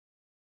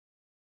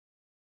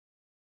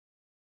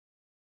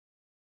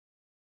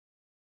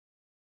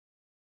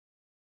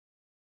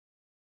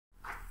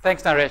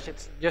Thanks, Naresh.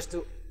 It's just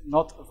to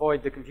not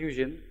avoid the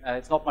confusion.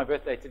 It's not my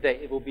birthday today.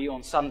 It will be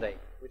on Sunday,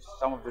 which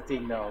some of the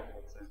team know.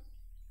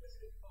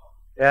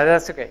 Yeah,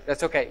 that's okay.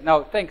 That's okay.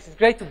 No, thanks. It's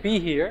great to be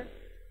here,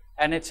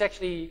 and it's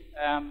actually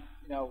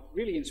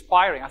really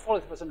inspiring. I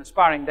thought it was an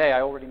inspiring day. I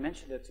already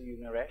mentioned it to you,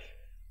 Naresh.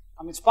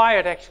 I'm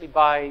inspired actually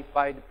by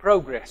the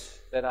progress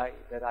that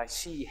I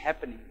see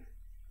happening,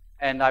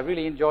 and I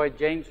really enjoyed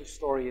James's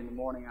story in the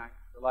morning.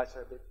 The lights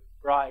are a bit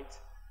bright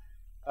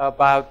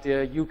about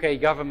the UK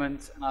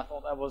government, and I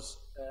thought that was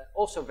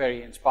also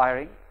very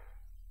inspiring.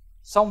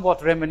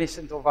 Somewhat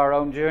reminiscent of our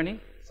own journey.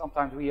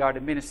 Sometimes we are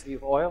the Ministry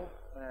of Oil,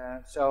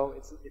 so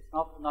it's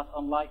not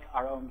unlike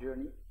our own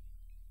journey.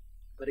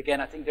 But again,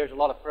 I think there's a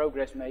lot of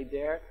progress made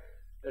there.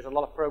 There's a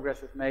lot of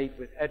progress we've made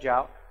with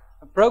Agile.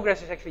 And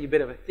progress is actually a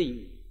bit of a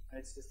theme.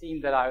 It's the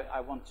theme that I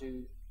want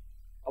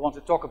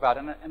to talk about.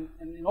 And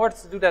in order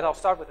to do that, I'll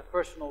start with a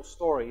personal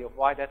story of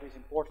why that is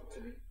important to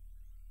me.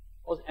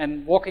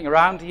 And walking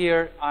around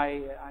here,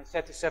 I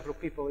said to several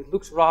people, it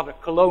looks rather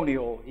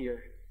colonial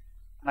here.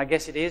 And I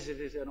guess it is. It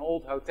is an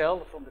old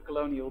hotel from the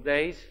colonial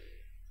days.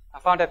 I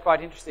found that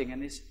quite interesting.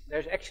 And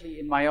there's actually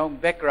in my own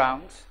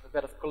background a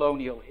bit of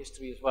colonial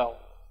history as well.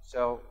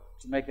 So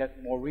to make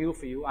that more real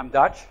for you, I'm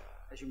Dutch,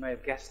 as you may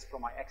have guessed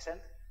from my accent.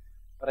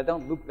 But I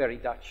don't look very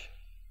Dutch.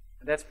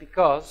 And that's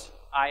because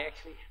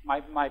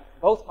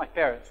both my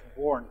parents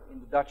were born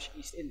in the Dutch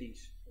East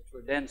Indies, which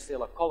were then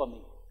still a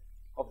colony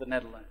of the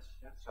Netherlands.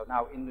 Yeah? So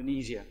now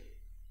Indonesia.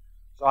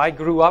 So I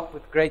grew up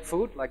with great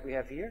food, like we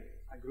have here.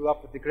 I grew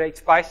up with the great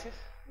spices.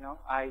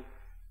 I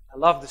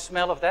love the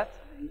smell of that.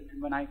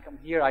 And when I come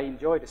here, I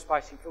enjoy the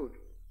spicy food.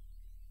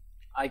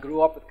 I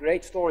grew up with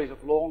great stories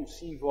of long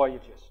sea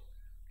voyages.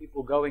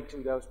 People going to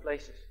those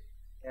places.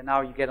 And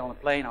now you get on a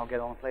plane, I'll get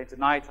on a plane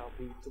tonight, I'll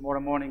be tomorrow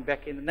morning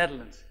back in the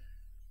Netherlands.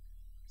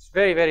 It's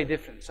very, very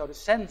different. So the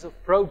sense of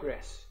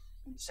progress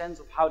and the sense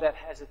of how that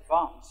has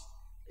advanced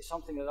is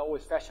something that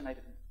always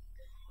fascinated me.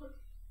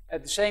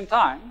 At the same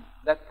time,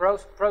 that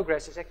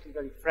progress is actually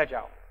very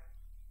fragile.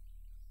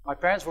 My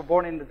parents were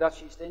born in the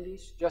Dutch East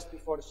Indies just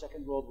before the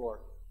Second World War.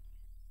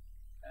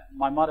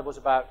 My mother was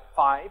about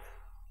 5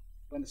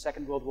 when the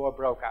Second World War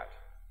broke out.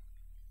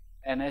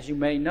 And as you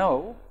may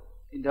know,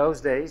 in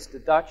those days, the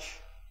Dutch,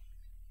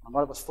 my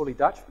mother was fully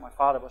Dutch, my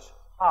father was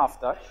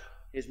half Dutch,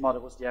 his mother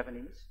was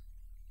Japanese.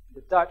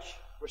 The Dutch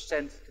were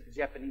sent to the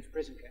Japanese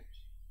prison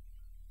camps.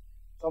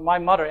 So my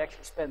mother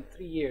actually spent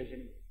 3 years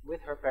with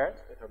her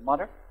parents, with her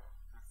mother,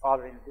 her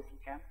father in a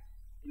different camp,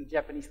 in a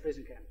Japanese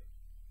prison camp.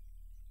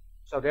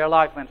 So their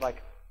life went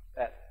like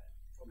that,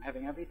 from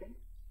having everything,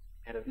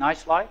 had a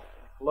nice life,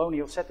 in a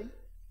colonial setting,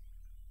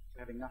 to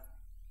having nothing.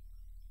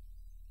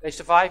 They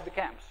survived the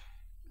camps.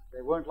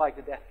 They weren't like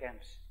the death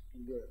camps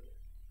in Europe.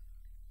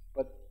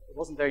 But it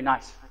wasn't very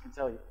nice, I can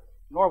tell you.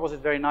 Nor was it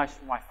very nice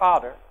for my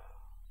father,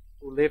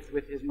 who lived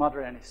with his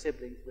mother and his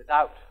siblings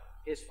without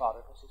his father,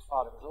 because his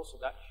father was also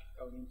Dutch,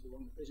 going into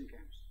one of the prison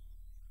camps.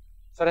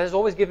 So that has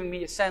always given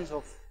me a sense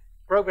of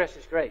progress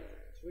is great.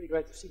 It's really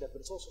great to see that, but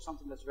it's also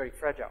something that's very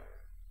fragile.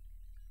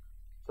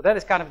 So that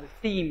is kind of the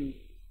theme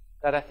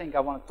that I think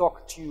I want to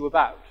talk to you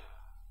about,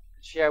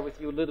 and share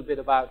with you a little bit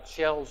about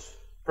Shell's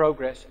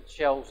progress and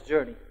Shell's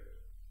journey.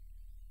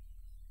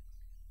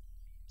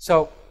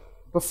 So,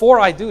 before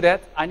I do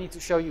that, I need to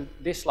show you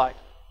this slide.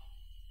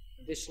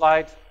 This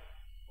slide,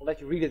 I'll let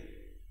you read it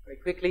very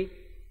quickly.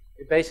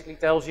 It basically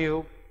tells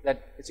you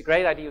that it's a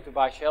great idea to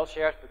buy Shell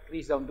shares, but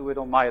please don't do it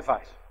on my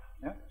advice.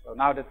 Yeah? So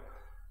now that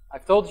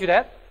I've told you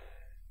that,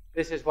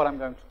 this is what I'm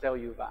going to tell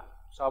you about.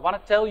 So I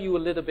want to tell you a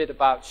little bit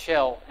about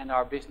Shell and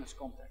our business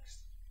context.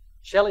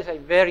 Shell is a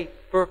very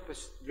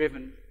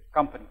purpose-driven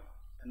company.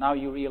 And now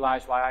you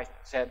realize why I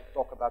said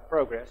talk about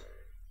progress.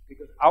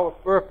 Because our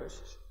purpose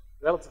is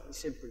relatively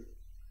simple.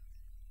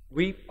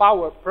 We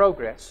power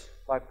progress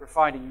by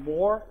providing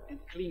more and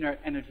cleaner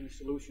energy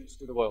solutions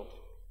to the world.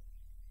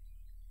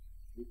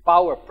 We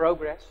power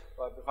progress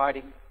by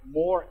providing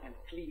more and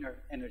cleaner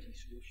energy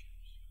solutions.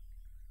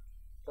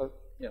 So,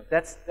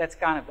 that's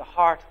kind of the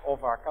heart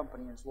of our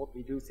company and it's what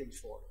we do things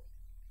for.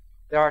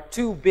 There are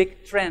 2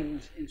 big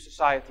trends in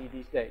society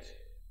these days.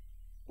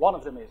 One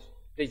of them is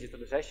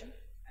digitalization,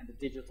 and the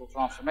digital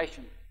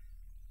transformation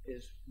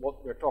is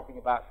what we're talking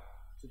about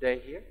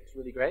today here. It's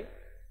really great.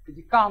 But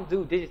you can't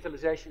do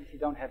digitalization if you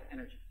don't have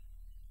energy.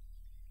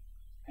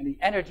 And the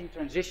energy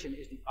transition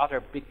is the other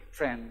big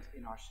trend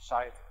in our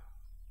society.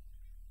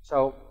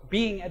 So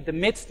being at the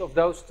midst of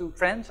those 2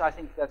 trends, I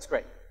think that's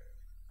great.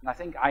 And I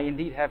think I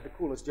indeed have the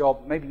coolest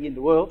job maybe in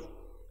the world,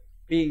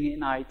 being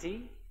in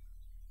IT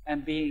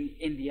and being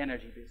in the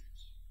energy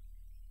business.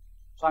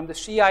 So I'm the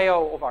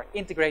CIO of our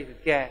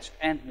integrated gas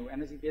and new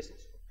energy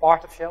business,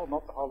 part of Shell,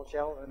 not the whole of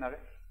Shell.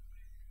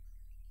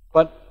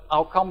 But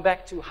I'll come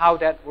back to how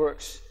that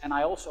works. And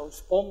I also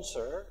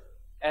sponsor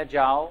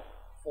Agile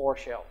for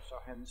Shell. So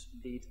hence,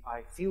 indeed,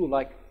 I feel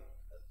like,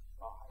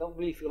 I don't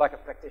really feel like a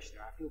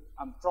practitioner. I feel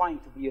I'm trying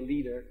to be a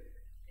leader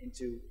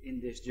in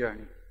this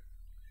journey.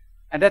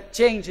 And that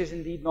change is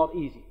indeed not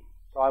easy.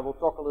 So I will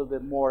talk a little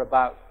bit more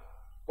about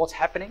what's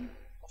happening.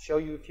 I'll show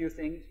you a few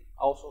things.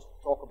 I'll also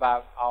talk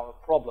about our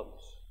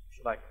problems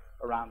you like,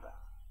 around that.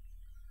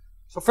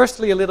 So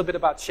firstly, a little bit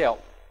about Shell.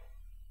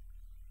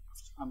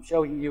 I'm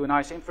showing you a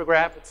nice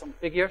infographic with some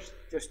figures,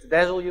 just to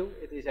dazzle you.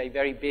 It is a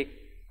very big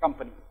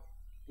company.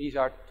 These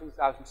are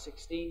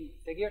 2016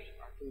 figures.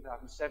 Our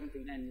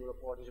 2017 annual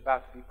report is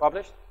about to be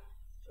published.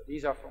 So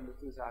these are from the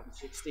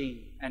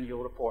 2016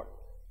 annual report.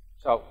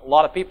 So a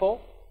lot of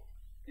people.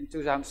 In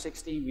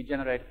 2016, we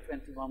generated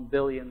 $21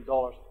 billion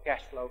of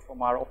cash flow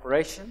from our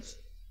operations.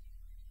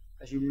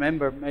 As you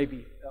remember,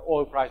 maybe the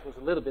oil price was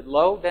a little bit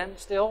low then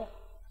still,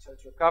 so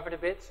it's recovered a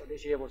bit. So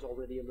this year was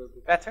already a little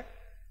bit better,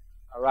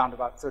 around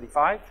about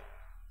 35.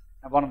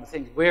 And one of the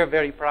things we're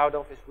very proud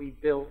of is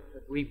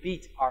we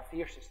beat our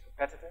fiercest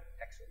competitor,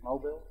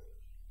 ExxonMobil.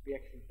 We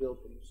actually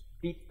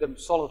beat them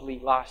solidly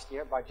last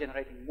year by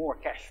generating more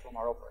cash from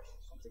our operations,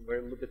 something we're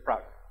a little bit proud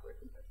of.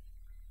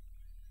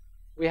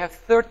 We have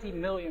 30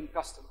 million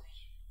customers.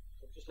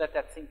 So just let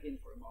that sink in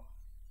for a moment.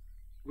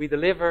 We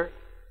deliver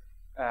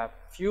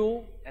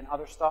fuel and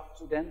other stuff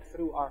to them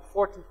through our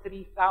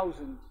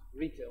 43,000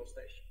 retail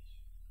stations.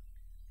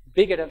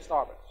 Bigger than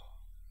Starbucks,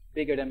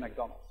 bigger than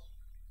McDonald's.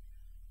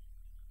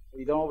 So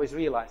you don't always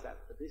realize that,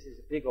 but this is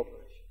a big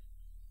operation.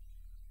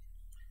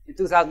 In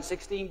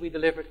 2016, we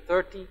delivered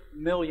 30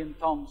 million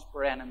tons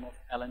per annum of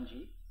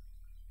LNG.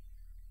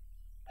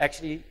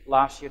 Actually,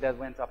 last year that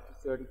went up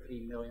to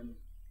 33 million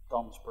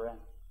tons per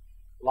annum.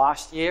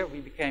 Last year, we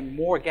became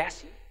more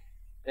gassy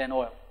than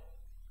oil.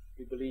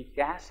 We believe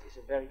gas is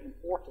a very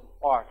important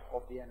part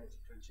of the energy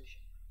transition.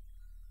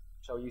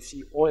 So you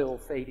see oil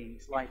fading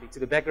slightly to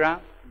the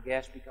background, and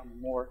gas becoming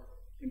more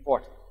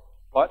important.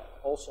 But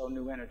also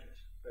new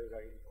energies, very,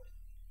 very important.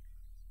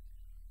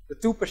 The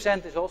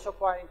 2% is also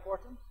quite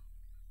important.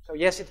 So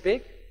yes, it's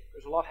big,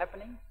 there's a lot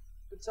happening,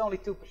 but it's only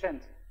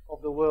 2%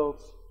 of the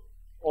world's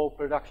oil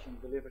production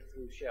delivered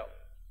through Shell.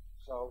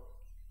 So,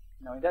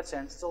 in that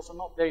sense, it's also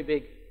not very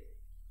big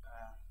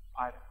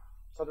either.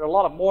 So there are a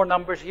lot of more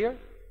numbers here.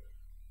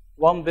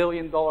 $1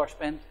 billion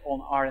spent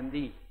on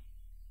R&D.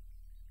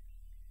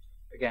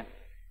 Again,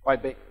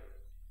 quite big.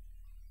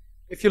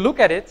 If you look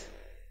at it,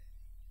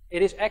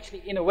 it is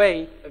actually, in a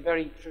way, a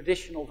very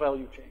traditional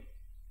value chain.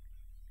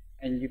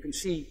 And you can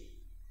see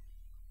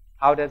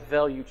how that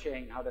value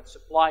chain, how that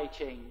supply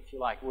chain, if you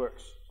like,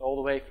 works. So all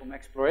the way from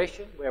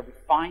exploration, where we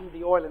find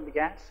the oil and the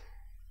gas,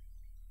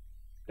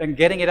 then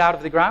getting it out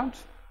of the ground,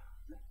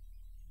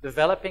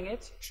 developing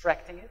it,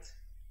 extracting it,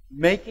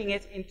 making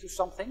it into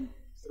something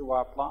through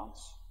our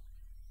plants,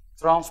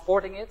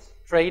 transporting it,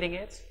 trading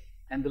it,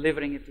 and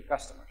delivering it to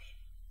customers.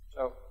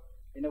 So,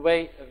 in a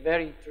way, a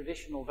very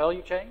traditional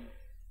value chain,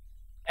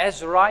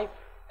 as ripe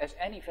as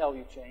any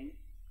value chain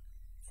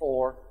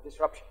for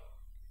disruption.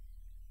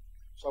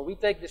 So we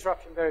take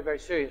disruption very, very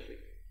seriously.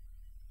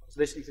 I was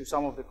listening to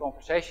some of the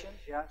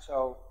conversations,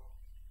 so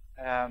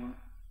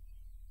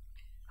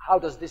how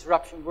does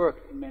disruption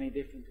work in many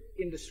different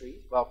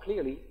industries? Well,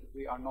 clearly,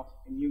 we are not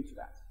immune to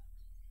that.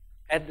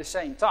 At the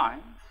same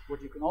time,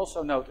 what you can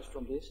also notice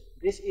from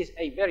this is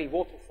a very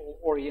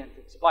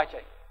waterfall-oriented supply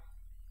chain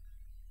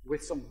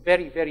with some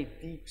very, very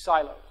deep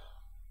silos.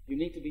 You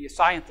need to be a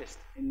scientist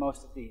in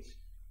most of these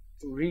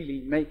to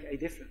really make a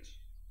difference.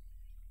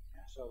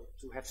 So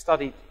to have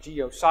studied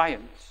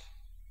geoscience,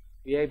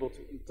 be able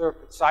to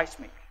interpret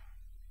seismic,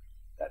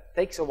 that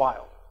takes a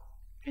while.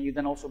 Can you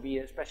then also be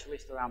a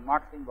specialist around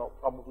marketing? Well,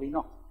 probably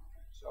not.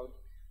 So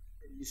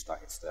you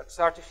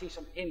start to see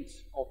some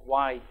hints of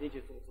why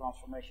digital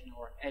transformation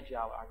or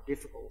agile are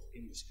difficult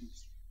in this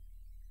industry.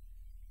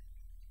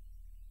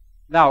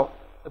 Now,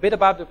 a bit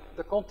about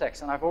the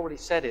context, and I've already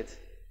said it.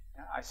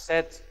 I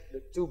said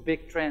the two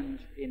big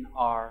trends in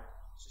our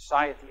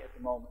society at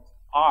the moment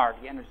are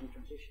the energy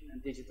transition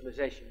and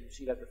digitalization. You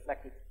see that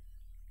reflected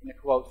in a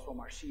quote from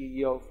our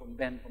CEO, from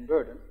Ben van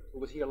Beurden, who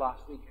was here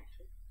last week,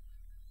 actually.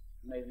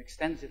 He made an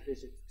extensive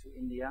visit to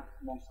India,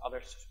 amongst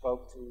others,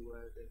 spoke to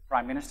the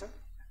Prime Minister,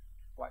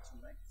 quite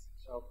some length.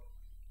 So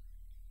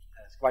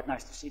it's quite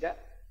nice to see that.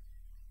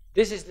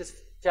 This is the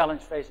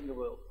challenge facing the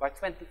world. By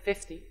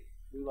 2050,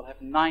 we will have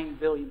 9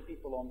 billion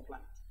people on the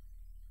planet.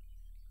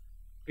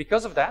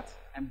 Because of that,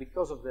 and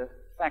because of the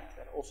fact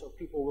that also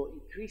people will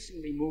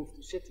increasingly move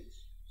to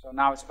cities, so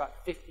now it's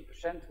about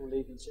 50% who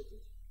live in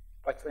cities.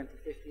 By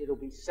 2050, it'll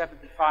be 75%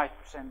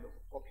 of the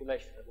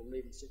population that will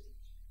live in cities.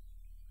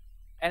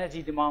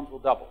 Energy demand will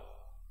double.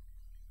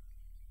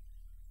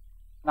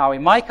 Now,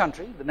 in my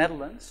country, the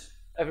Netherlands,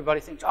 everybody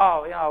thinks,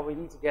 we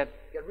need to get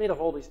rid of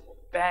all this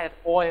bad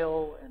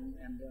oil and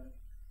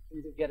we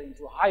need to get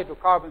into a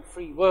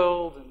hydrocarbon-free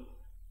world, and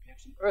we have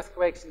some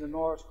earthquakes in the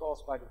north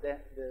caused by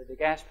the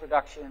gas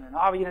production, and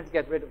we need to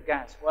get rid of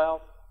gas.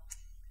 Well,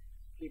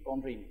 keep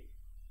on dreaming.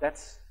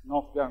 That's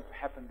not going to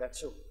happen that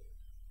soon.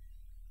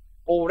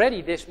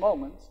 Already this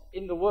moment,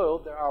 in the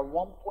world, there are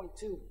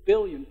 1.2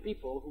 billion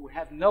people who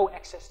have no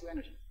access to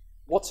energy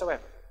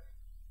whatsoever.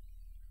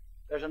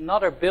 There's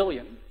another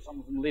billion,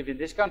 some of them live in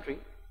this country,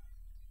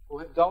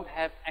 who don't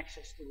have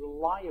access to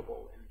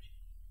reliable energy.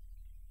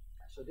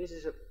 So this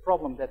is a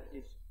problem that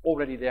is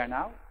already there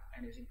now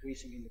and is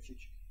increasing in the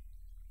future.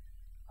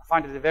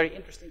 find it a very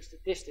interesting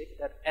statistic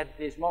that at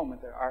this moment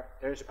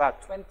there is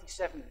about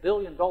 $27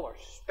 billion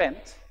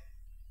spent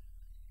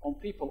on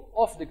people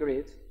off the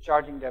grid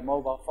charging their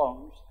mobile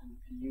phones and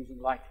using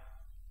lighting.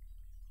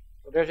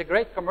 So there's a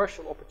great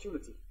commercial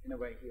opportunity in a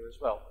way here as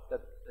well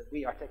that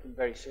we are taking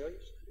very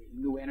serious. The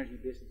new energy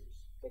business is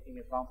taking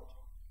advantage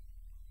of.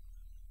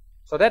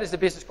 So that is the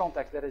business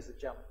context, that is the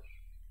challenge.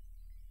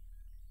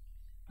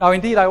 Now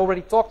indeed, I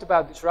already talked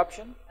about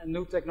disruption and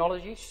new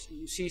technologies.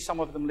 You see some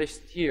of them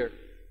listed here.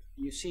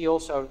 You see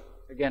also,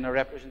 again, a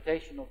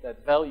representation of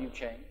that value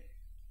chain.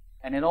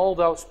 And in all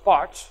those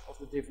parts of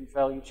the different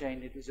value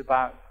chain, it is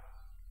about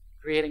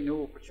creating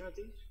new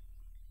opportunities,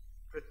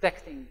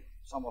 protecting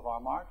some of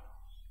our margins,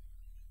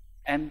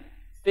 and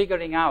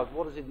figuring out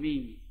what does it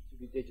mean to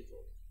be digital.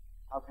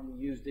 How can we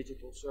use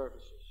digital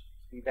services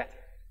to be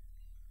better?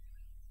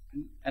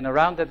 And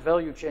around that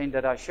value chain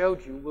that I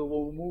showed you, we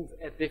will move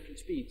at different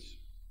speeds.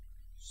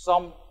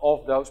 Some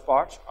of those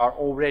parts are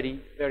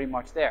already very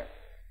much there.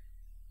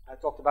 I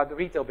talked about the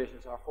retail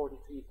business, our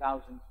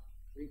 43,000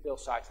 retail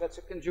sites. That's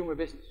a consumer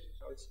business,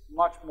 so it's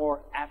much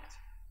more apt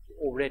to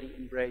already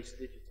embrace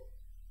digital.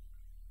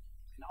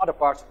 In other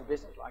parts of the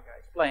business, like I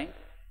explained,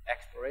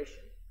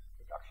 exploration,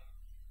 production,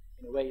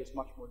 in a way is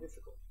much more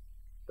difficult.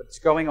 But it's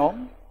going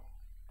on,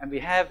 and we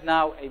have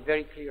now a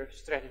very clear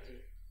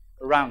strategy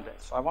around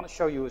that. So I want to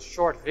show you a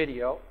short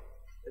video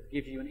that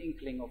gives you an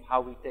inkling of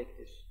how we take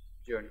this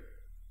journey.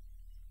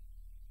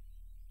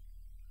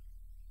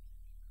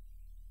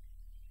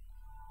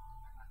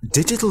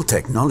 Digital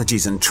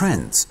technologies and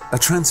trends are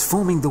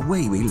transforming the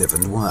way we live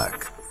and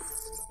work.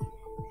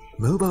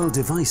 Mobile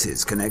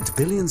devices connect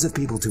billions of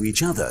people to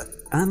each other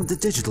and the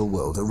digital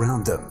world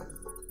around them.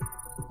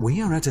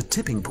 We are at a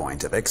tipping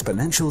point of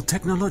exponential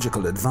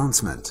technological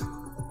advancement.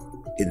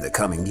 In the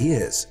coming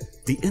years,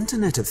 the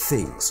Internet of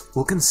Things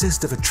will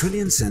consist of 1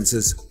 trillion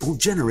sensors all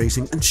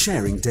generating and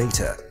sharing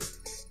data.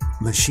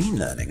 Machine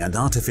learning and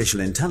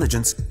artificial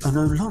intelligence are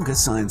no longer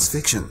science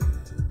fiction.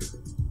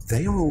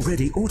 They are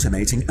already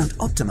automating and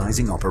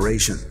optimizing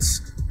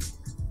operations.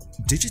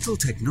 Digital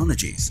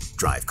technologies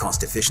drive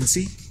cost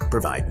efficiency,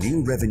 provide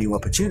new revenue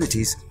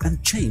opportunities,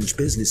 and change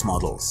business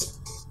models.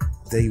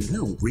 They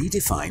will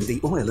redefine the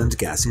oil and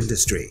gas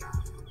industry.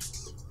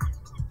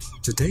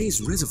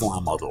 Today's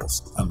reservoir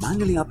models are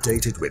manually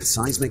updated with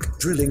seismic,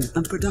 drilling,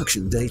 and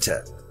production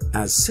data.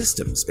 As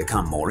systems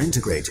become more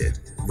integrated,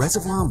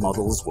 reservoir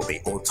models will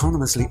be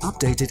autonomously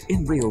updated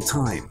in real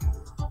time.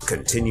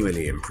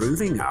 Continually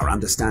improving our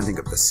understanding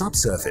of the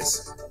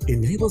subsurface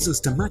enables us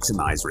to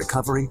maximize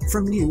recovery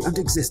from new and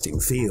existing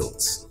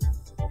fields.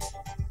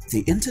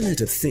 The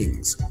Internet of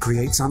Things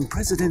creates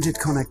unprecedented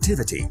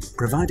connectivity,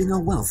 providing a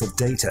wealth of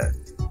data.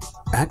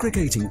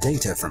 Aggregating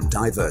data from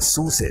diverse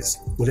sources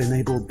will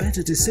enable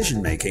better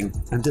decision-making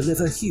and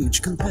deliver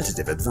huge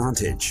competitive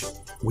advantage.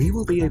 We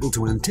will be able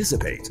to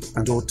anticipate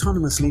and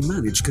autonomously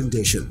manage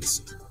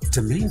conditions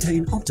to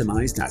maintain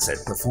optimized asset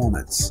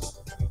performance.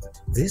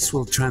 This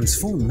will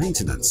transform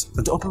maintenance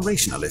and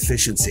operational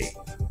efficiency.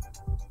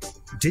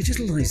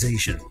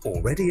 Digitalization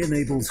already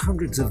enables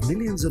hundreds of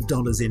millions of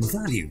dollars in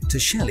value to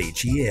Shell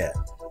each year.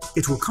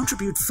 It will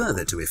contribute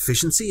further to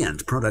efficiency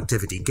and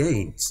productivity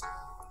gains,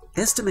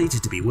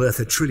 estimated to be worth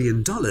 $1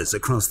 trillion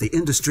across the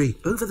industry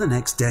over the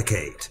next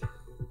decade.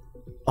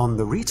 On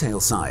the retail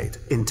side,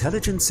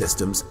 intelligent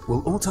systems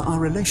will alter our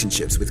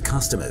relationships with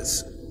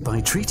customers. By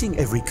treating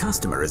every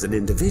customer as an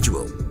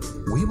individual,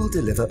 we will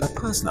deliver a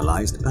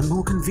personalized and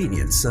more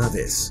convenient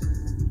service.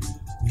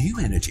 New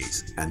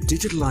energies and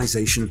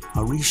digitalization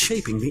are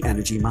reshaping the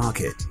energy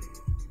market.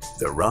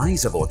 The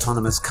rise of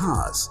autonomous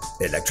cars,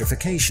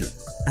 electrification,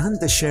 and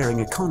the sharing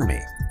economy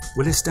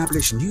will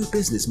establish new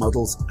business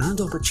models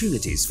and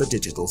opportunities for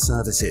digital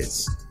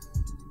services.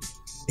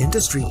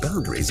 Industry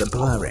boundaries are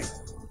blurring.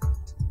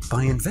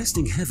 By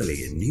investing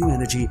heavily in new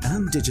energy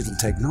and digital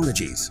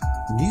technologies,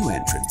 new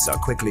entrants are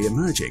quickly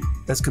emerging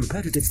as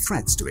competitive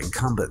threats to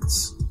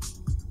incumbents.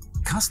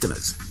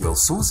 Customers will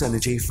source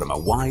energy from a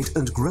wide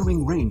and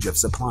growing range of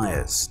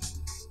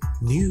suppliers.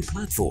 New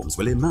platforms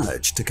will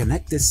emerge to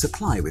connect this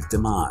supply with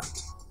demand.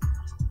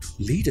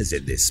 Leaders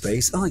in this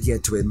space are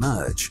yet to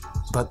emerge,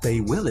 but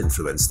they will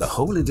influence the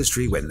whole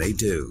industry when they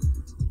do.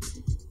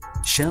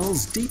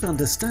 Shell's deep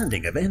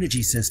understanding of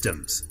energy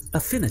systems,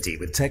 affinity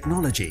with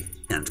technology,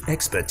 and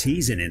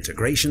expertise in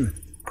integration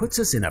puts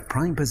us in a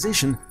prime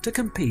position to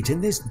compete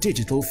in this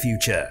digital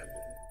future.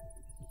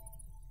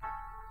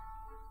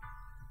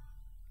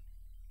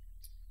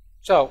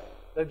 So,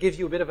 that gives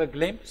you a bit of a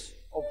glimpse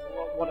of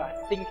what our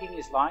thinking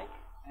is like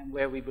and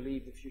where we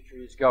believe the future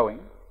is going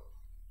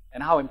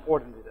and how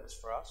important it is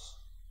for us.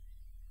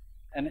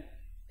 And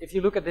if you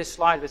look at this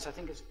slide, which I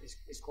think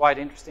is quite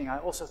interesting, I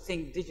also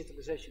think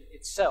digitalization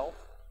itself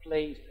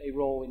plays a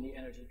role in the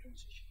energy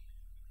transition.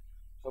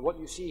 So what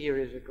you see here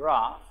is a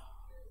graph.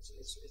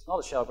 It's not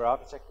a Shell graph,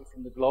 it's actually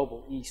from the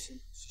Global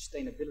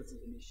Sustainability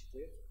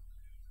Initiative,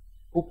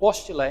 who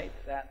postulate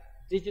that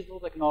digital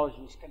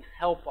technologies can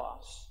help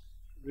us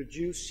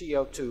reduce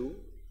CO2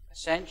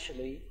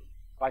 essentially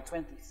by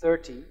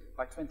 2030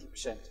 by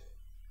 20%.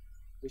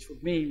 which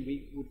would mean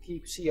we would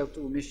keep CO2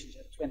 emissions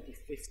at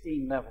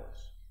 2015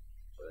 levels.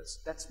 So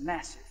that's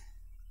massive.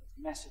 That's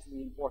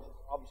massively important,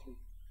 obviously,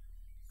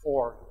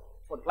 for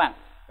the planet,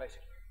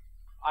 basically.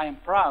 I am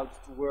proud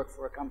to work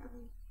for a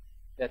company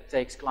that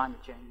takes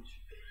climate change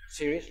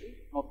seriously.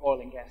 Not oil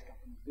and gas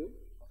companies do,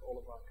 not all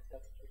of our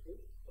competitors do,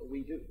 but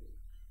we do.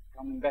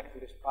 Coming back to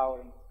this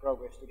powering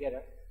progress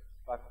together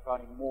by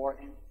providing more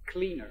and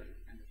cleaner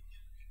energy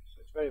solutions.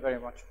 So it's very, very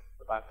much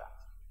about that.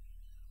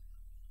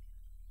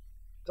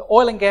 The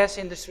oil and gas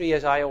industry,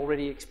 as I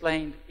already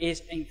explained,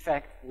 is in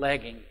fact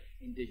lagging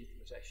in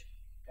digitalization.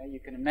 Okay? You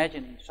can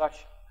imagine in such,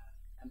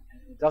 and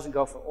it doesn't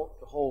go for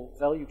the whole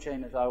value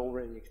chain as I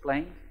already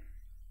explained,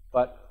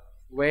 but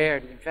where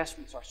the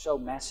investments are so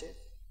massive,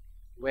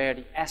 where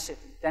the asset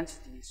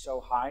intensity is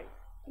so high,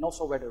 and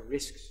also where the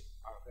risks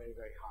are very,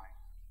 very high.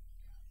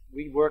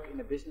 We work in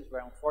a business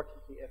where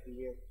unfortunately every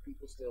year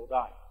people still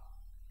die.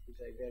 It's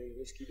a very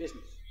risky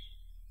business.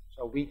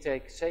 So we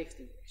take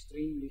safety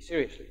extremely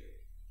seriously.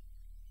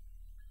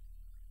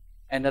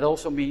 And that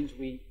also means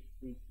we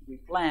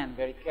plan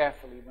very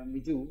carefully when we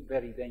do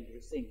very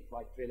dangerous things,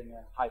 like drilling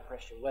a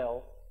high-pressure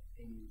well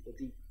in the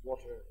deep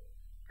water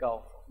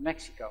Gulf of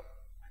Mexico.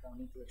 I don't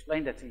need to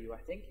explain that to you. I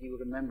think you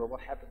remember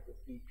what happened with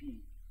BP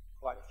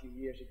quite a few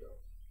years ago.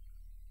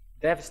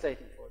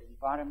 Devastating for the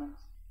environment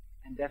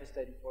and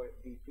devastating for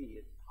BP.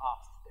 It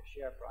halved their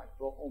share price,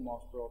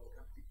 almost brought the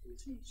company to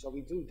its knees. So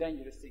we do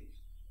dangerous things.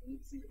 We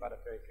need to think about it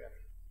very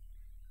carefully.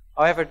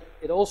 However,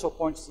 it also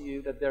points to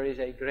you that there is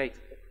a great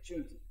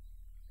opportunity.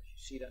 You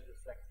see that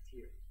reflected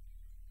here.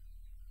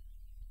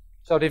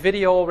 So the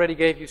video already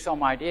gave you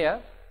some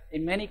idea.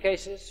 In many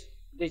cases,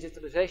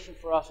 digitalization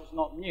for us is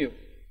not new.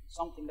 It's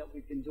something that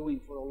we've been doing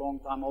for a long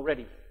time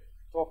already.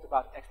 We talked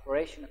about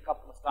exploration a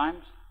couple of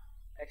times.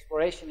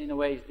 Exploration, in a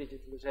way, is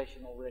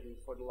digitalization already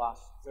for the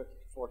last 30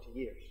 to 40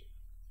 years.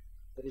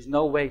 There is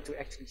no way to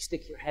actually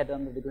stick your head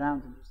under the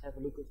ground and just have a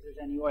look if there's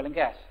any oil and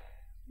gas.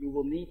 You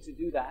will need to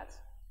do that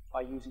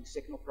by using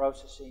signal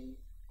processing,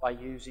 by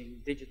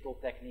using digital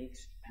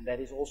techniques, and that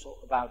is also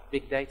about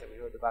big data.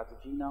 We heard about the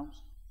genomes.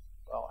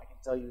 Well, I can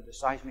tell you the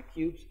seismic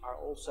cubes are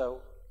also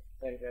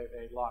very, very,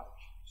 very large.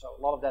 So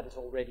a lot of that is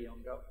already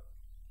ongoing.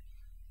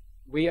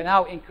 We are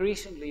now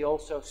increasingly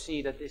also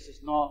see that this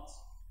is not,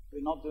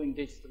 we're not doing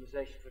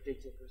digitalization for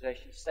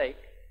digitalization's sake,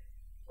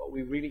 but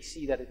we really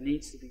see that it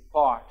needs to be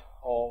part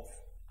of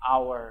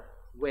our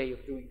way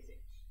of doing things.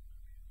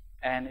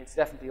 And it's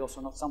definitely also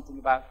not something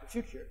about the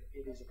future.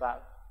 It is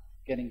about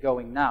getting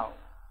going now.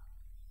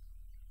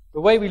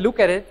 The way we look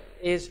at it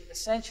is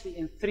essentially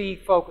in three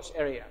focus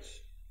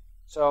areas.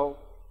 So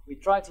we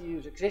try to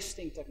use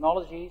existing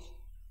technologies,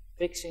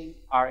 fixing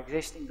our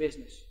existing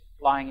business,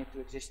 applying it to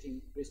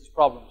existing business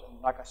problems.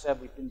 And like I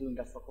said, we've been doing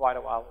that for quite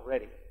a while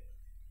already.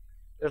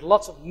 There's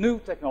lots of new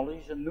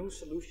technologies and new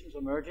solutions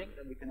emerging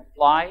that we can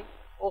apply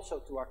also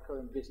to our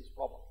current business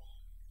problems.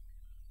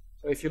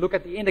 So if you look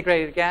at the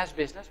integrated gas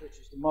business, which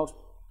is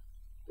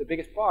the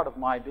biggest part of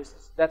my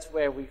business, that's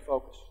where we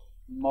focus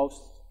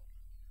most.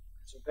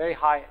 It's a very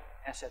high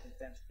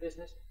asset-intensive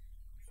business.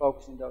 We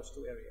focus in those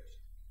two areas.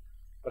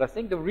 But I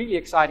think the really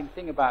exciting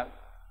thing about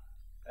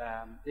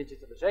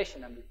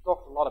digitalization, and we've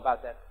talked a lot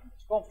about that in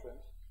this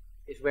conference,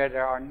 is where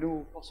there are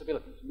new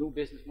possibilities, new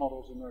business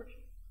models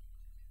emerging.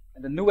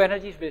 And the new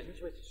energies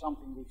business, which is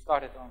something we've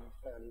started on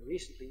fairly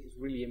recently, is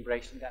really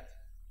embracing that.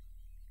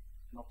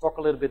 And I'll talk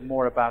a little bit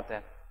more about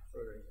that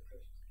further in the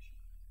presentation.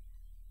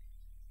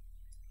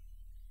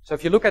 So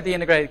if you look at the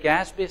integrated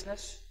gas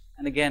business,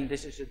 and again,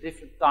 this is a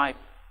different type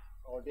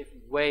or a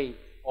different way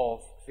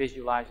of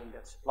visualizing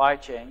that supply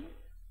chain,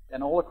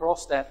 then all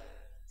across that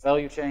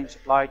value chain,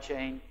 supply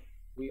chain,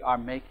 we are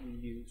making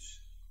use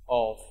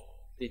of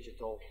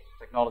digital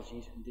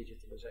technologies and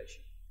digitalization.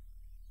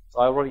 So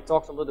I already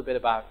talked a little bit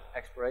about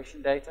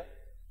exploration data,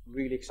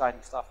 really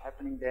exciting stuff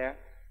happening there,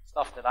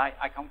 stuff that I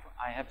come from.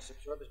 I have a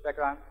subsurface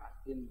background. I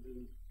didn't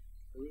really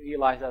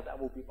realize that that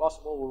would be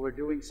possible. We were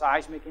doing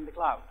seismic in the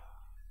cloud.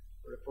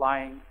 We're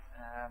applying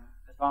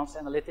advanced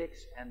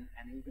analytics and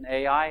even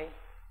AI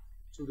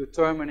to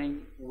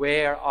determining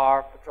where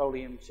are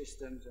petroleum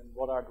systems and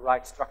what are the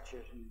right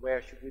structures and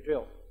where should we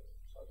drill.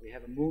 So we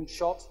have a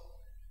moonshot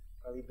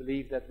where we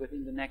believe that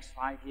within the next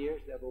 5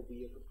 years there will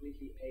be a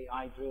completely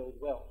AI-drilled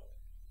well.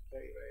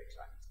 Very, very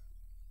exciting.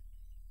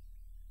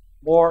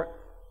 More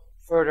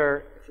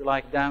further, if you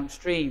like,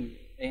 downstream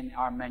in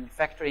our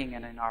manufacturing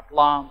and in our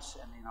plants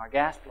and in our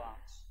gas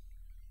plants,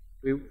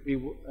 we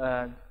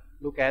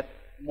look at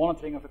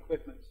monitoring of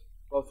equipment,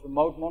 both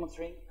remote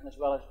monitoring and as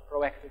well as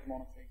proactive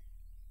monitoring.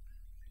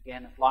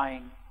 Again,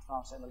 applying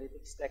advanced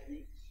analytics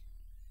techniques.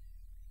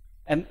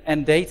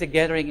 And data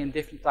gathering in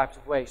different types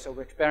of ways. So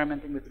we're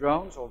experimenting with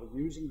drones, or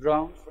we're using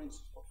drones, for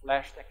instance, for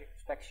flash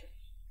inspections.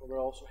 But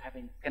we're also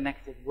having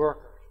connected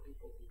workers,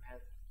 people who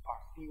are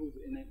field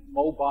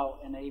mobile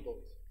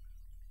enabled.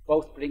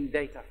 Both bring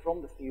data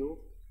from the field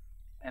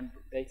and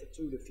data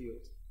to the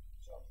field.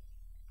 So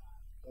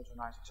those are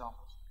nice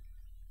examples.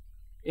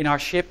 In our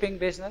shipping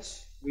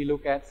business, we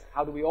look at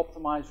how do we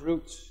optimize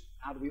routes,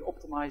 how do we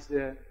optimize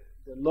the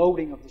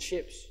loading of the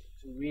ships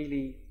to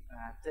really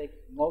take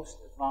most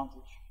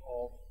advantage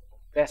of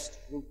best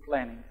route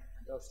planning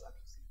and those types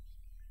of things.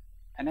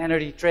 And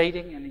energy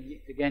trading, and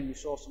again you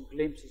saw some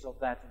glimpses of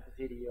that in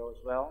the video as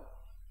well.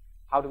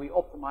 How do we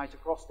optimize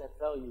across that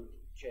value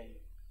chain?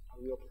 How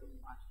do we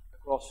optimize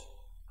across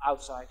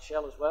outside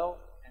Shell as well?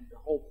 And the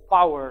whole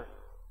power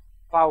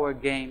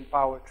game,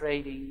 power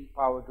trading,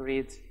 power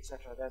grid,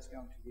 etc. That's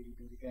going to really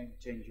be the game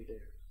changer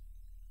there.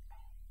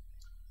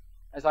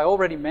 As I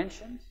already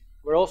mentioned,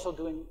 we're also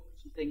doing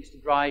some things to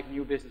drive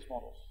new business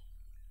models.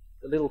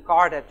 The little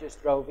car that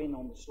just drove in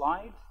on the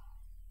slide,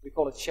 we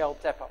call it Shell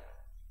Tap Up.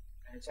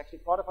 And it's actually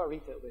part of our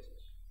retail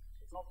business.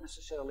 It's not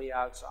necessarily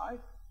outside,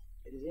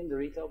 it is in the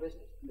retail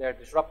business, and they're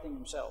disrupting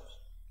themselves.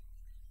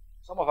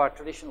 Some of our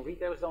traditional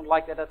retailers don't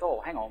like that at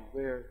all. Hang on,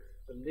 we're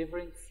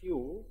delivering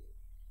fuel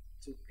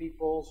to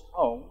people's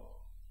home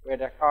where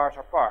their cars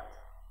are parked,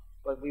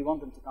 but we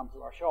want them to come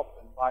to our shop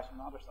and buy some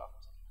other stuff.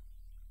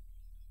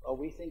 Well,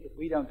 we think if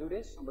we don't do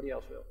this, somebody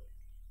else will.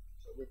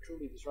 So we're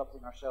truly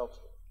disrupting ourselves.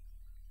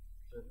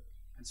 So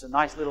it's a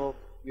nice little,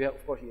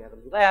 of course you have a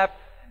little app,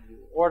 and you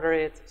order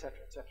it, etc.,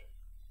 etc.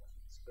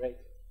 It's a great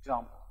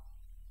example.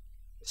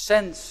 The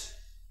Sense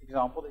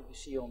example that you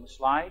see on the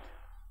slide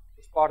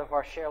is part of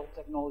our Shell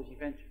Technology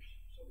Ventures.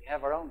 So we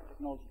have our own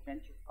technology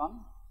venture fund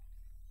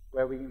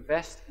where we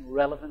invest in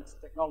relevant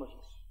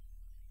technologies.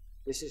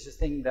 This is a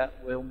thing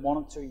that will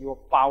monitor your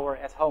power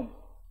at home,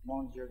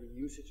 monitor the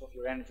usage of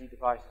your energy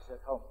devices at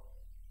home.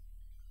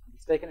 And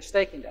we've taken a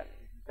stake in that,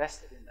 we've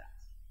invested in that.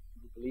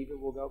 We believe it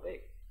will go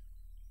big.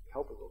 We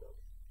hope it will go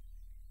big.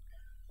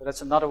 So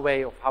that's another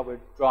way of how we're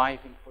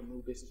driving for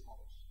new business models.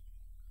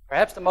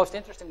 Perhaps the most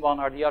interesting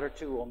one are the other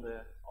two on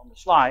the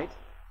slide.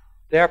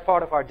 They're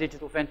part of our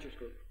digital ventures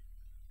group.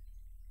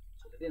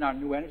 So within our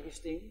new energies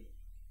team,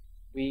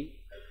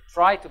 we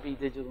try to be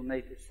digital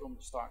natives from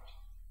the start.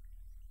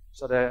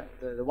 So the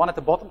one at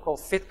the bottom called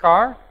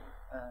FitCar,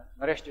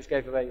 Naresh just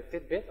gave away a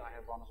Fitbit, I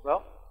have one as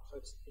well. So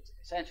it's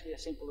essentially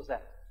as simple as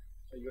that.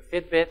 So your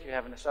Fitbit, you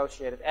have an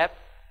associated app,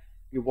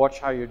 you watch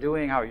how you're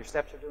doing, how your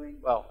steps are doing.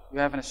 Well, you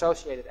have an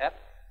associated app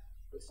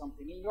with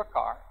something in your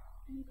car,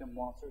 and you can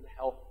monitor the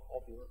health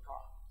of your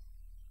car.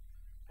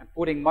 And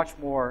putting much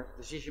more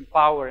decision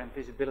power and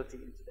visibility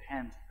into the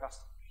hands of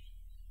customers.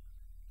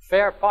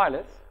 Fair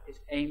Pilot is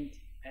aimed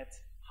at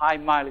high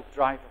mileage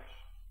drivers.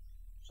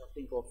 So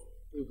think of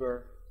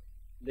Uber,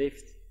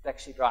 Lyft,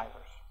 taxi drivers.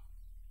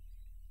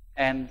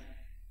 And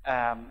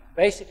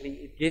basically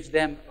it gives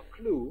them a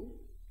clue,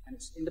 and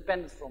it's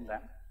independent from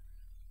them.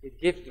 It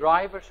gives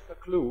drivers a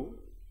clue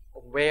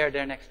of where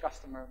their next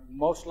customer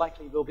most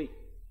likely will be.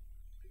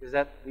 Because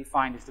that we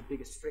find is the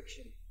biggest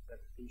friction that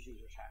these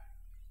users have.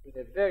 With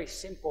a very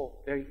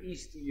simple, very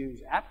easy to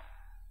use app,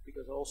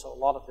 because also a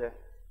lot of the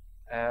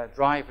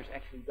drivers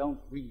actually don't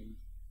really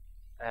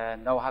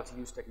know how to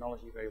use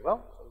technology very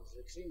well. So it's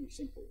extremely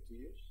simple to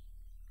use.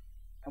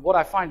 And what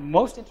I find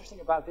most interesting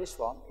about this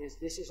one is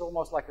this is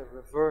almost like a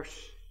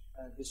reverse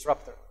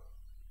disruptor.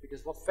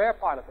 Because what Fair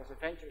Pilot as a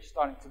venture is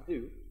starting to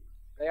do,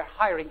 they are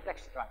hiring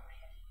taxi drivers.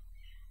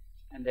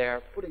 And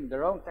they're putting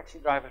their own taxi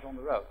drivers on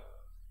the road.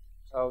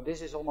 So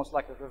this is almost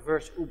like a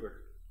reverse Uber,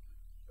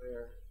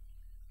 where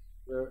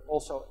we're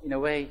also, in a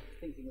way,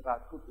 thinking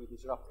about could we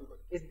disrupt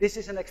Uber. This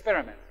is an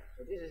experiment.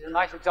 So this is a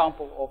nice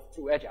example of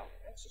true Agile.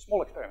 It's a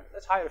small experiment.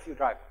 Let's hire a few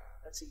drivers.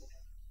 Let's see what happens.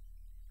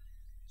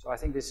 So I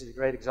think this is a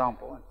great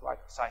example and quite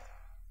exciting.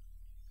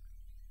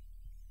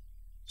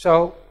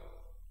 So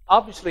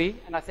obviously,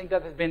 and I think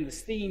that has been the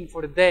theme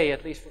for the day,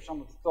 at least for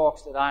some of the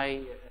talks that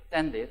I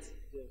attended,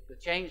 the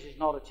change is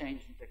not a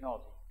change in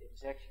technology. It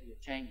is actually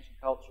a change in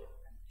culture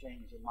and a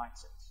change in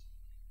mindsets.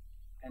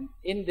 And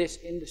in this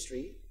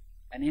industry,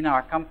 and in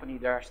our company,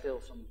 there are still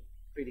some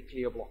pretty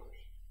clear blockers.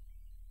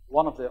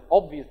 One of the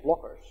obvious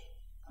blockers,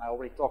 I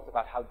already talked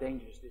about how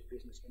dangerous this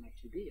business can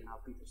actually be and how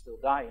people still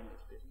die in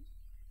this business,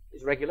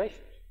 is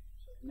regulations.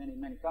 So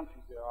in many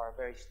countries, there are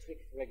very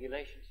strict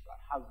regulations about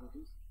how you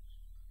do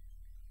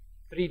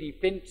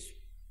things.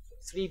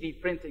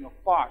 3D printing of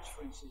parts,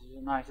 for instance, is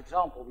a nice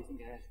example. We think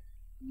it has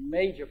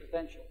major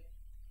potential.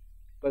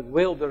 But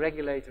will the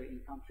regulator in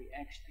country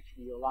X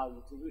actually allow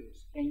you to do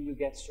this? Can you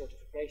get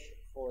certification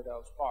for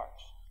those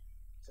parts?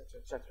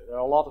 Etc., etc. There are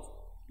a lot of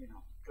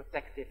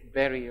protective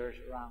barriers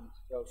around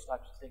those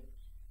types of things.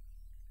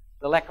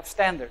 The lack of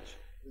standards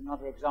is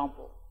another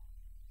example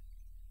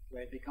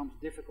where it becomes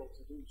difficult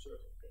to do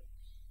certain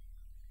things.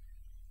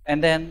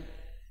 And then,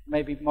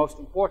 maybe most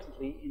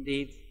importantly,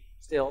 indeed,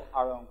 still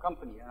our own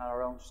company and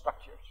our own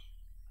structures.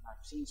 And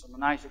I've seen some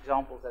nice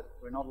examples that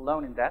we're not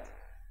alone in that.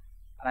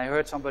 And I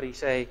heard somebody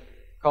say,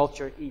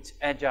 culture eats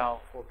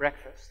Agile for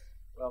breakfast.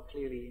 Well,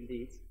 clearly,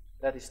 indeed,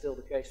 that is still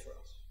the case for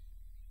us.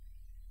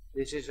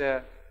 This is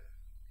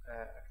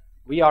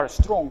we are a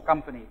strong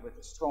company with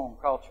a strong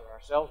culture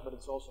ourselves, but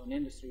it's also an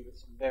industry with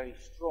some very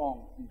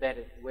strong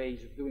embedded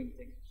ways of doing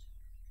things.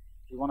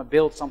 If you want to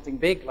build something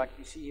big, like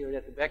you see here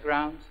at the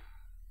background,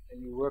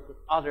 and you work with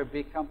other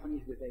big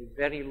companies with a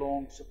very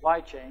long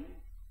supply chain,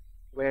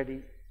 where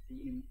the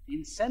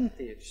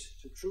incentives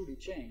to truly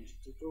change,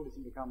 to truly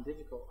become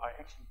digital, are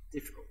actually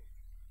difficult.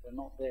 They're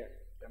not there.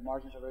 Their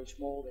margins are very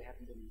small, they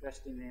haven't been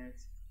investing in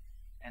it,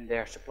 and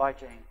their supply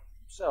chain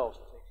themselves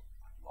is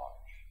quite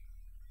large.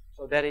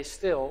 So that is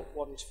still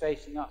what is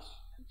facing us,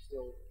 and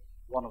still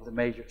one of the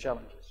major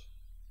challenges.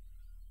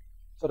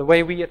 So the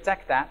way we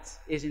attack that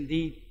is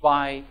indeed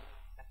by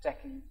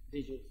attacking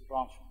digital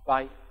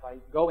transformation, by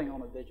going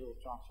on a digital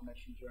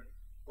transformation journey.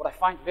 What I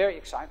find very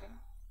exciting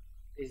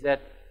is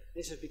that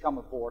this has become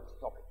a board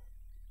topic.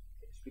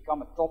 It's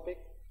become a topic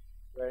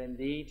where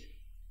indeed,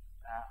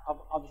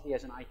 obviously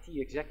as an IT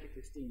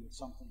executive team, it's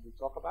something we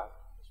talk about.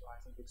 So I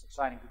think it's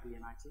exciting to be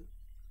in IT.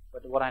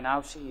 But what I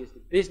now see is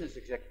the business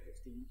executive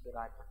teams that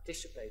I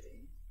participate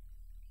in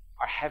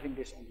are having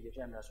this on the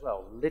agenda as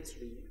well.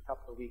 Literally in a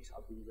couple of weeks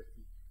I'll be with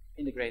the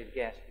integrated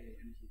gas and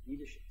energy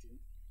leadership team,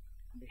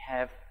 and we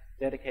have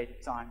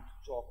dedicated time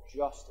to talk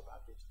just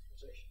about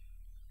digitalization.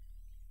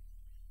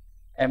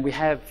 And we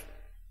have,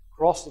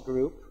 across the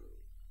group,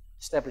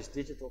 established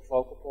digital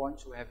focal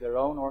points who have their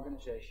own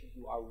organization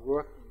who are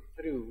working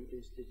through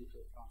this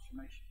digital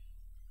transformation.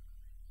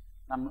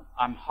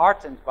 I'm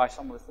heartened by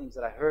some of the things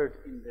that I heard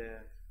in the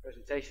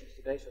presentations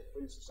today. So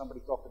for instance,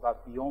 somebody talked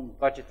about beyond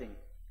budgeting.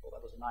 Well,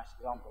 that was a nice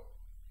example.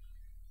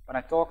 When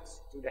I talked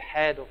to the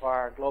head of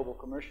our global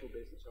commercial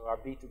business, or our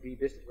B2B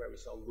business, where we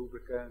sell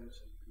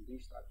lubricants and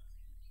these types of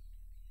things,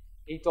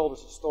 he told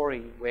us a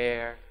story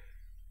where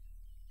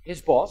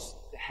his boss,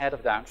 the head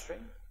of downstream,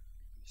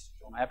 Mr.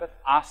 John Abbott,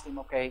 asked him,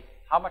 okay,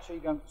 how much are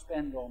you going to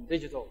spend on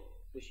digital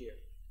this year?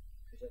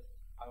 He said,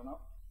 I don't know.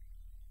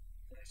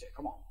 And I said,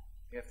 come on,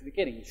 you have to be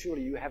kidding.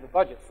 Surely you have a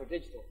budget for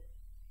digital.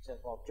 He said,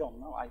 well, John,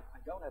 no, I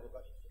don't have a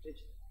budget for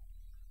digital.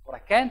 What I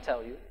can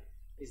tell you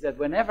is that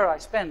whenever I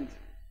spend,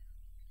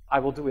 I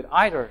will do it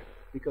either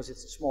because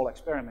it's a small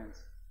experiment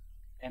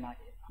and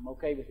I'm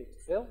okay with it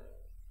to fail,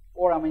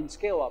 or I'm in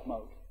scale-up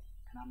mode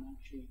and I'm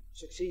actually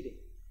succeeding.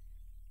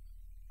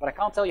 But I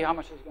can't tell you how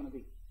much it's going to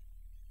be.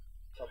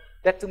 So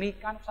that to me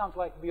kind of sounds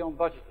like beyond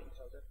budgeting.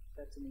 So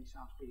that to me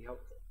sounds pretty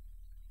hopeful.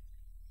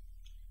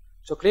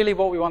 So clearly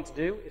what we want to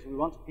do is we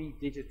want to be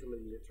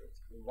digitally literate.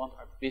 We want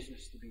our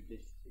business to be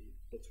digitally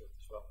literate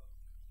as well.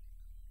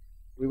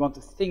 We want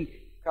to think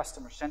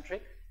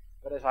customer-centric,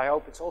 but as I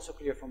hope it's also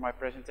clear from my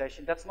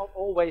presentation, that's not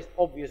always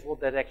obvious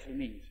what that actually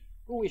means.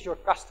 Who is your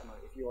customer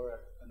if you're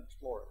an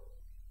explorer?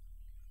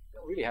 You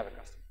don't really have a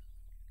customer.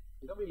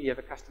 You don't really have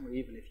a customer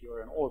even if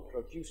you're an oil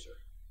producer.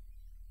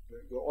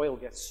 Your oil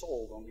gets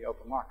sold on the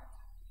open market.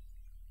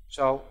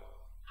 So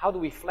how do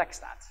we flex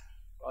that?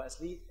 Well,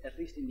 at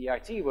least in the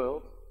IT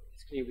world,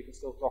 it's clear we can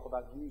still talk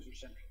about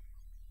user-centric.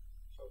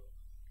 So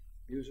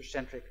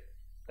user-centric,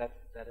 that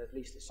at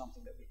least is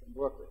something that we can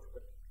work with.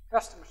 But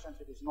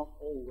customer-centric is not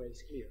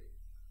always clear.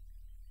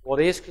 What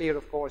is clear,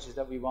 of course, is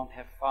that we won't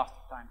have faster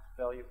time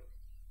to value.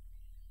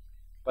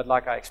 But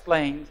like I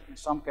explained, in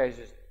some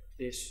cases,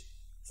 this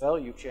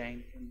value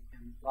chain can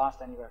last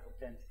anywhere from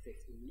 10 to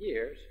 15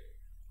 years,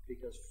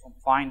 because from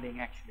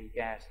finding actually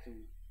gas to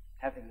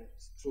having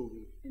it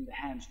truly in the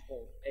hands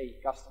of a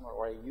customer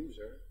or a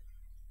user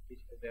is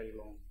a very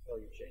long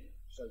value chain.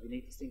 So we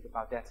need to think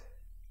about that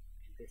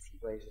in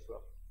different ways as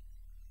well.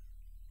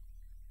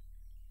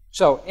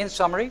 So, in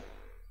summary,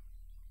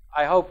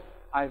 I hope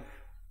I've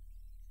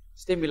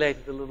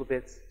stimulated a little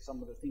bit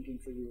some of the thinking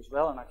for you as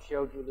well, and I've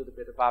showed you a little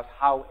bit about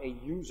how a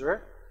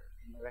user,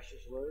 in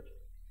Naresh's word,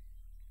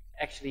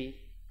 actually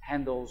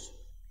handles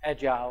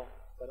Agile,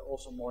 but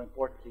also more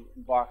importantly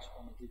embarks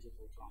on a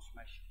digital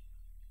transformation.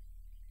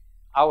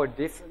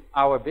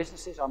 Our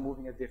businesses are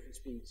moving at different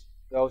speeds.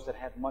 Those that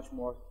have much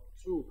more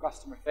true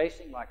customer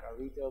facing, like our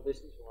retail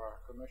business or our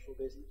commercial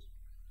business,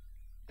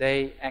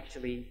 they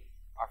actually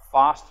are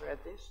faster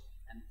at this,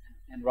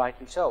 and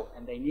rightly so,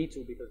 and they need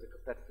to because the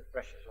competitive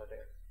pressures are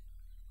there.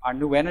 Our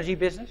new energy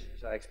business,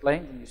 as I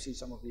explained, and you see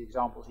some of the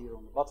examples here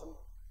on the bottom,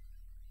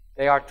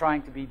 they are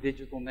trying to be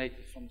digital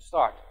natives from the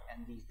start,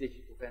 and these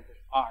digital vendors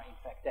are in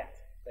fact that.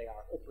 They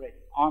are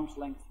operating arm's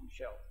length from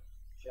Shell.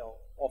 Shell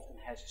often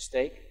has a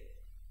stake,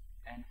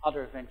 and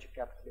other venture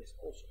capitalists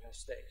also have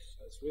stakes.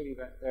 So it's really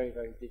very,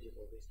 very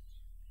digital business.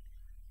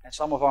 And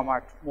some of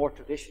our more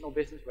traditional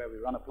business, where we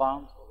run a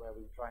plant or where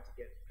we try to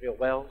get drill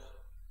wells,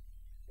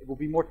 it will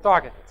be more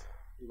targeted.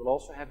 We will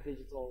also have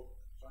digital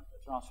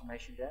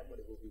transformation there, but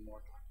it will be more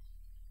targeted.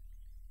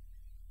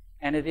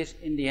 And it is,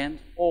 in the end,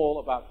 all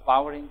about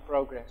powering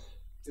progress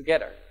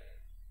together,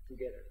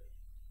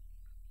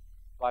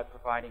 by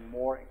providing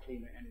more and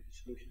cleaner energy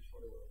solutions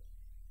for the world.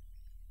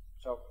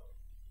 So,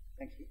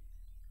 thank you,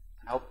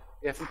 and I hope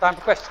you have some time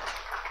for questions.